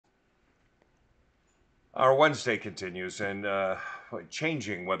Our Wednesday continues, and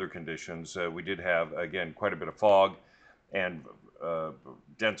changing weather conditions. We did have, again, quite a bit of fog and uh,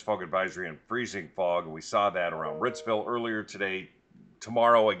 dense fog advisory and freezing fog. And we saw that around Ritzville earlier today.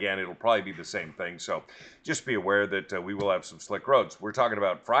 Tomorrow, again, it'll probably be the same thing. So just be aware that we will have some slick roads. We're talking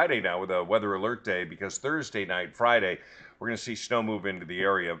about Friday now with a weather alert day because Thursday night, Friday, we're going to see snow move into the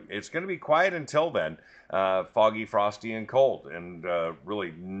area. It's going to be quiet until then, foggy, frosty, and cold. And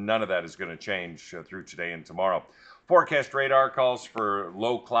really, none of that is going to change through today and tomorrow. Forecast radar calls for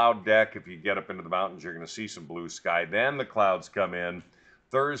low cloud deck. If you get up into the mountains, you're going to see some blue sky. Then the clouds come in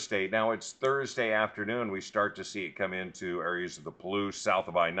Thursday. Now it's Thursday afternoon. We start to see it come into areas of the Palouse south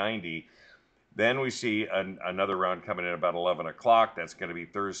of I-90. Then we see another round coming in about 11 o'clock. That's going to be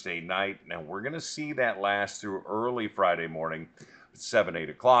Thursday night. Now we're going to see that last through early Friday morning, 7, 8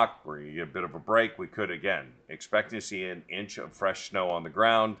 o'clock, where you get a bit of a break. We could, again, expect to see an inch of fresh snow on the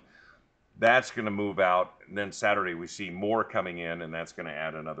ground. That's going to move out. And then Saturday, we see more coming in, and that's going to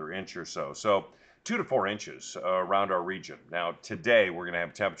add another inch or so. So 2 to 4 inches around our region. Now, today, we're going to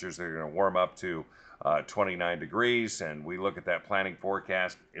have temperatures that are going to warm up to 29 degrees. And we look at that planning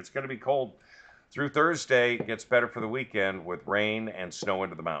forecast. It's going to be cold through Thursday. It gets better for the weekend with rain and snow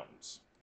into the mountains.